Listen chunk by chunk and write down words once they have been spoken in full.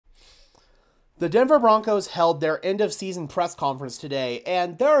The Denver Broncos held their end-of-season press conference today,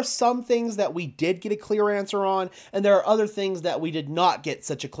 and there are some things that we did get a clear answer on, and there are other things that we did not get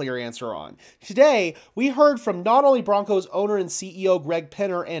such a clear answer on. Today, we heard from not only Broncos owner and CEO Greg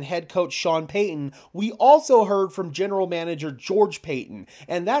Penner and head coach Sean Payton, we also heard from general manager George Payton,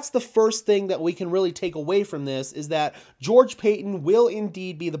 and that's the first thing that we can really take away from this, is that George Payton will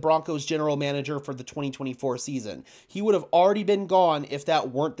indeed be the Broncos general manager for the 2024 season. He would have already been gone if that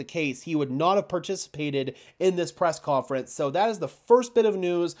weren't the case. He would not have participated in this press conference. So that is the first bit of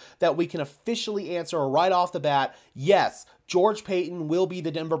news that we can officially answer right off the bat. Yes, George Payton will be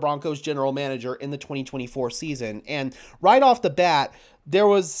the Denver Broncos general manager in the 2024 season. And right off the bat, there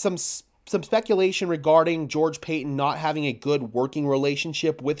was some speculation regarding George Payton not having a good working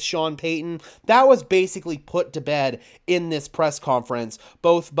relationship with Sean Payton. That was basically put to bed in this press conference,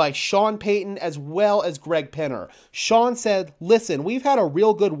 both by Sean Payton as well as Greg Penner. Sean said, listen, we've had a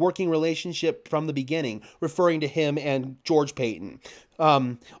real good working relationship from the beginning, referring to him and George Payton.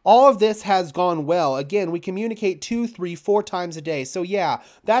 All of this has gone well. Again, we communicate 2, 3, 4 times a day. So yeah,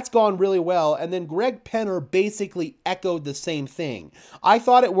 that's gone really well. And then Greg Penner basically echoed the same thing. I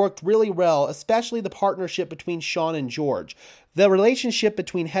thought it worked really well, especially the partnership between Sean and George. The relationship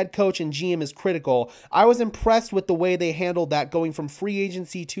between head coach and GM is critical. I was impressed with the way they handled that going from free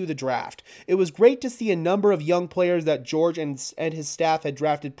agency to the draft. It was great to see a number of young players that George and his staff had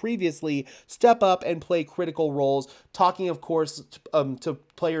drafted previously step up and play critical roles, talking, of course, to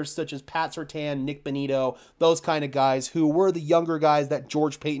players such as Pat Surtain, Nick Bonito, those kind of guys who were the younger guys that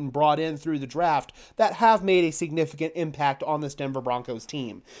George Payton brought in through the draft that have made a significant impact on this Denver Broncos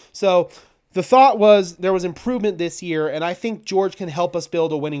team. So the thought was there was improvement this year, and I think George can help us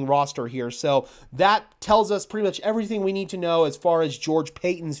build a winning roster here. So that tells us pretty much everything we need to know as far as George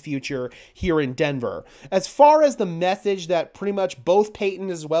Payton's future here in Denver. As far as the message that pretty much both Payton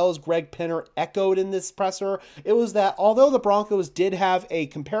as well as Greg Penner echoed in this presser, it was that although the Broncos did have a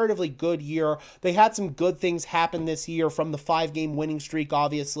comparatively good year, they had some good things happen this year, from the 5-game winning streak,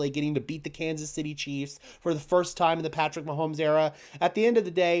 obviously, getting to beat the Kansas City Chiefs for the first time in the Patrick Mahomes era. At the end of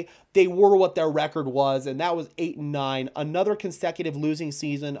the day, they were what their record was, and that was 8-9, another consecutive losing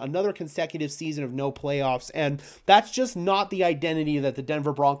season, another consecutive season of no playoffs, and that's just not the identity that the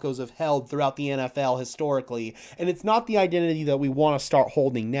Denver Broncos have held throughout the NFL historically, and it's not the identity that we want to start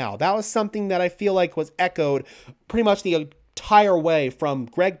holding now. That was something that I feel like was echoed pretty much the entire way from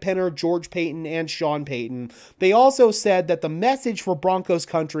Greg Penner, George Payton, and Sean Payton. They also said that the message for Broncos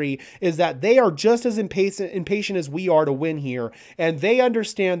country is that they are just as impatient as we are to win here, and they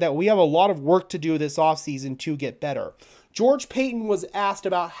understand that we have a lot of work to do this offseason to get better. George Payton was asked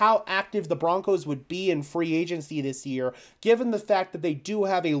about how active the Broncos would be in free agency this year, given the fact that they do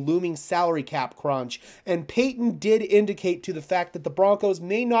have a looming salary cap crunch, and Payton did indicate to the fact that the Broncos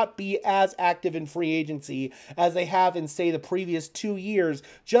may not be as active in free agency as they have in, say, the previous 2 years,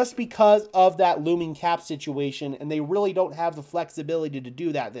 just because of that looming cap situation, and they really don't have the flexibility to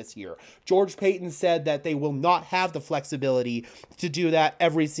do that this year. George Payton said that they will not have the flexibility to do that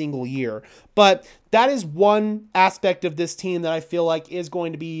every single year. But that is one aspect of this team that I feel like is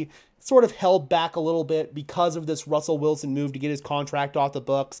going to be sort of held back a little bit because of this Russell Wilson move to get his contract off the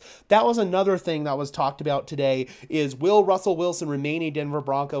books. That was another thing that was talked about today, is will Russell Wilson remain a Denver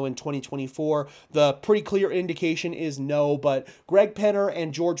Bronco in 2024? The pretty clear indication is no, but Greg Penner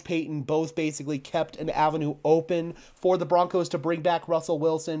and George Payton both basically kept an avenue open for the Broncos to bring back Russell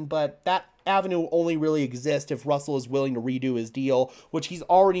Wilson, but that avenue only really exists if Russell is willing to redo his deal, which he's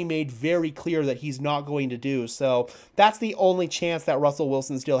already made very clear that he's not going to do. So that's the only chance that Russell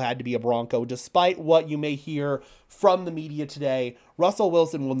Wilson still had to be a Bronco. Despite what you may hear from the media today, Russell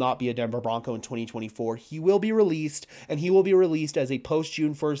Wilson will not be a Denver Bronco in 2024. He will be released, and he will be released as a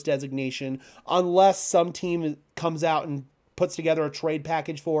post-June 1st designation unless some team comes out and puts together a trade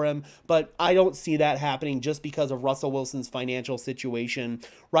package for him, but I don't see that happening just because of Russell Wilson's financial situation.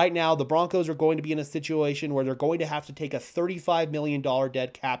 Right now, the Broncos are going to be in a situation where they're going to have to take a $35 million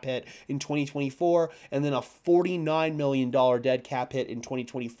dead cap hit in 2024 and then a $49 million dead cap hit in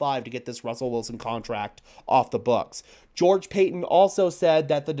 2025 to get this Russell Wilson contract off the books. George Payton also said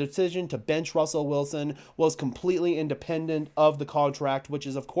that the decision to bench Russell Wilson was completely independent of the contract, which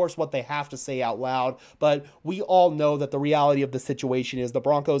is, of course, what they have to say out loud. But we all know that the reality of the situation is the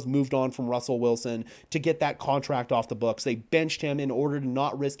Broncos moved on from Russell Wilson to get that contract off the books. They benched him in order to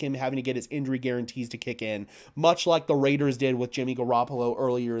not risk him having to get his injury guarantees to kick in, much like the Raiders did with Jimmy Garoppolo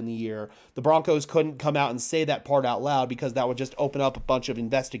earlier in the year. The Broncos couldn't come out and say that part out loud because that would just open up a bunch of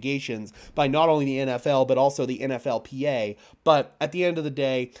investigations by not only the NFL, but also the NFLPA. But at the end of the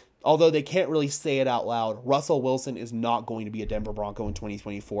day, although they can't really say it out loud, Russell Wilson is not going to be a Denver Bronco in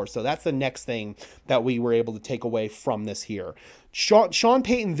 2024. So that's the next thing that we were able to take away from this here. Sean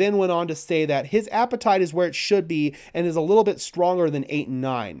Payton then went on to say that his appetite is where it should be and is a little bit stronger than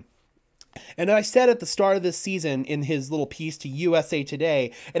 8-9. And I said at the start of this season in his little piece to USA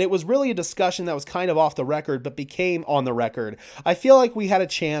Today, and it was really a discussion that was kind of off the record, but became on the record. I feel like we had a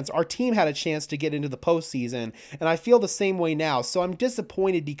chance, our team had a chance to get into the postseason, and I feel the same way now. So I'm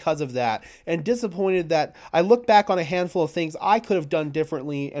disappointed because of that, and disappointed that I look back on a handful of things I could have done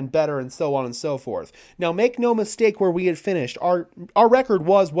differently and better, and so on and so forth. Now, make no mistake where we had finished. Our record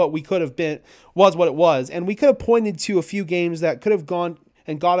was what we could have been, was what it was, and we could have pointed to a few games that could have gone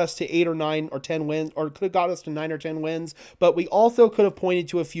and got us to 8 or 9 or 10 wins, or could have got us to 9 or 10 wins, but we also could have pointed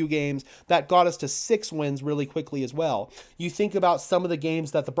to a few games that got us to 6 wins really quickly as well. You think about some of the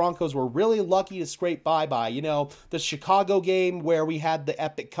games that the Broncos were really lucky to scrape by, you know, the Chicago game where we had the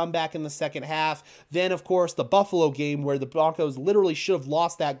epic comeback in the second half, then of course the Buffalo game where the Broncos literally should have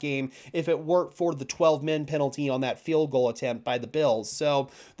lost that game if it weren't for the 12-men penalty on that field goal attempt by the Bills.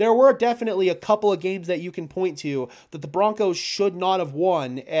 So there were definitely a couple of games that you can point to that the Broncos should not have won,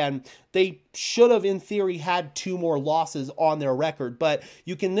 and they should have, in theory, had 2 more losses on their record. But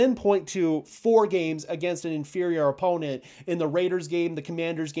you can then point to 4 games against an inferior opponent in the Raiders game, the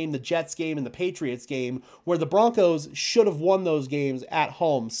Commanders game, the Jets game, and the Patriots game, where the Broncos should have won those games at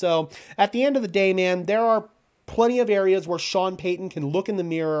home. So at the end of the day, man, there are plenty of areas where Sean Payton can look in the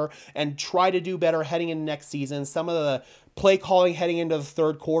mirror and try to do better heading into next season. Some of the play calling heading into the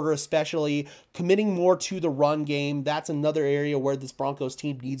third quarter, especially committing more to the run game. That's another area where this Broncos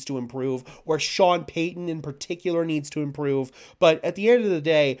team needs to improve, where Sean Payton in particular needs to improve. But at the end of the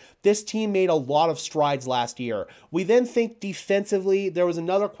day, this team made a lot of strides last year. We then think defensively, there was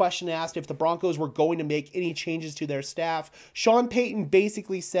another question asked if the Broncos were going to make any changes to their staff. Sean Payton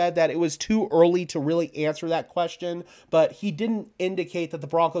basically said that it was too early to really answer that question, but he didn't indicate that the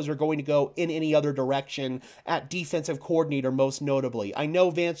Broncos are going to go in any other direction at defensive coordinator, most notably. I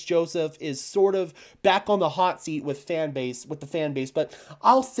know Vance Joseph is sort of back on the hot seat with the fan base, but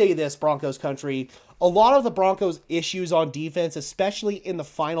I'll say this, Broncos country, a lot of the Broncos' issues on defense, especially in the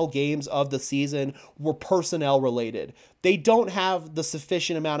final games of the season, were personnel related. They don't have the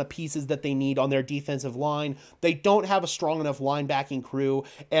sufficient amount of pieces that they need on their defensive line. They don't have a strong enough linebacking crew,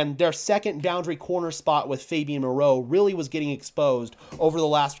 and their second boundary corner spot with Fabian Moreau really was getting exposed over the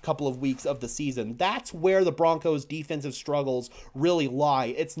last couple of weeks of the season. That's where the Broncos' defensive struggles really lie.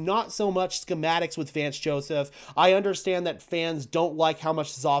 It's not so much schematics with Vance Joseph. I understand that fans don't like how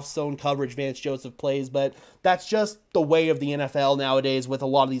much soft zone coverage Vance Joseph plays, but that's just the way of the NFL nowadays with a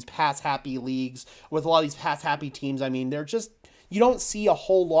lot of these pass-happy leagues, with a lot of these pass-happy teams. I mean, they're just, you don't see a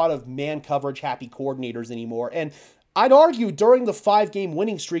whole lot of man coverage happy coordinators anymore. And I'd argue during the 5-game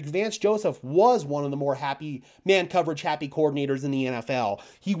winning streak, Vance Joseph was one of the more man coverage happy coordinators in the NFL.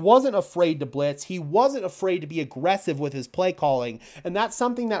 He wasn't afraid to blitz. He wasn't afraid to be aggressive with his play calling. And that's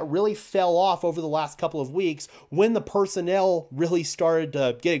something that really fell off over the last couple of weeks when the personnel really started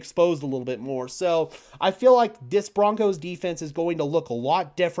to get exposed a little bit more. So I feel like this Broncos defense is going to look a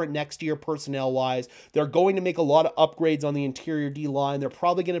lot different next year personnel-wise. They're going to make a lot of upgrades on the interior D-line. They're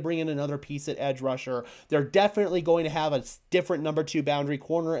probably going to bring in another piece at edge rusher. They're definitely going to have a different number 2 boundary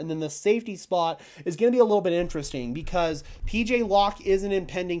corner, and then the safety spot is going to be a little bit interesting because PJ Locke is an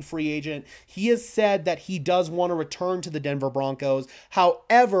impending free agent. He has said that he does want to return to the Denver Broncos.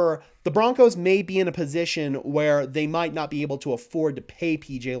 However, the Broncos may be in a position where they might not be able to afford to pay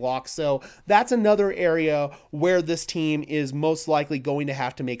PJ Locke. So that's another area where this team is most likely going to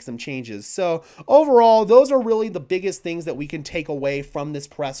have to make some changes. So overall, those are really the biggest things that we can take away from this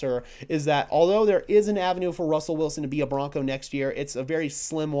presser, is that although there is an avenue for Russell Wilson to be a Bronco next year, it's a very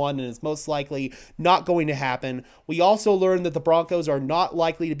slim one and it's most likely not going to happen. We also learned that the Broncos are not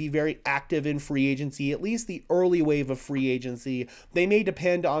likely to be very active in free agency, at least the early wave of free agency. They may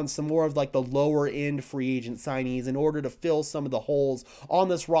depend on some more of like the lower end free agent signees in order to fill some of the holes on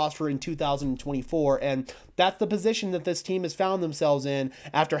this roster in 2024. And that's the position that this team has found themselves in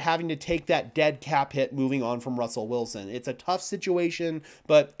after having to take that dead cap hit moving on from Russell Wilson. It's a tough situation,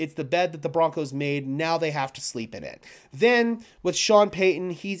 but it's the bed that the Broncos made. Now they have to sleep in it. Then with Sean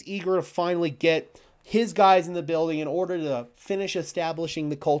Payton, he's eager to finally get his guys in the building in order to finish establishing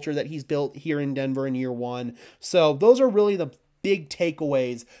the culture that he's built here in Denver in year 1. So those are really the big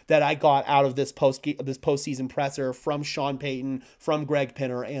takeaways that I got out of this postseason presser from Sean Payton, from Greg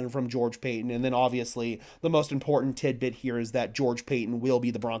Penner, and from George Payton. And then obviously the most important tidbit here is that George Payton will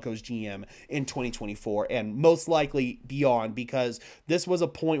be the Broncos GM in 2024 and most likely beyond, because this was a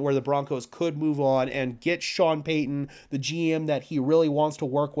point where the Broncos could move on and get Sean Payton, the GM that he really wants to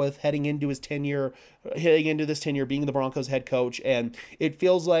work with heading into this tenure being the Broncos head coach. And it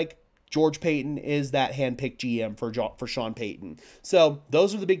feels like George Payton is that handpicked GM for Sean Payton. So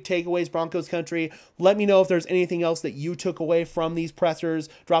those are the big takeaways, Broncos country. Let me know if there's anything else that you took away from these pressers.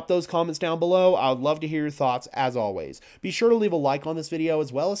 Drop those comments down below. I would love to hear your thoughts as always. Be sure to leave a like on this video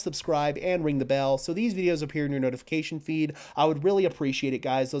as well as subscribe and ring the bell so these videos appear in your notification feed. I would really appreciate it,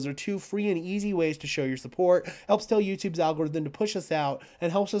 guys. Those are 2 free and easy ways to show your support. Helps tell YouTube's algorithm to push us out and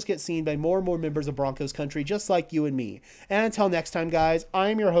helps us get seen by more and more members of Broncos country just like you and me. And until next time, guys,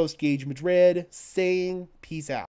 I'm your host, Gage Madrid, saying peace out.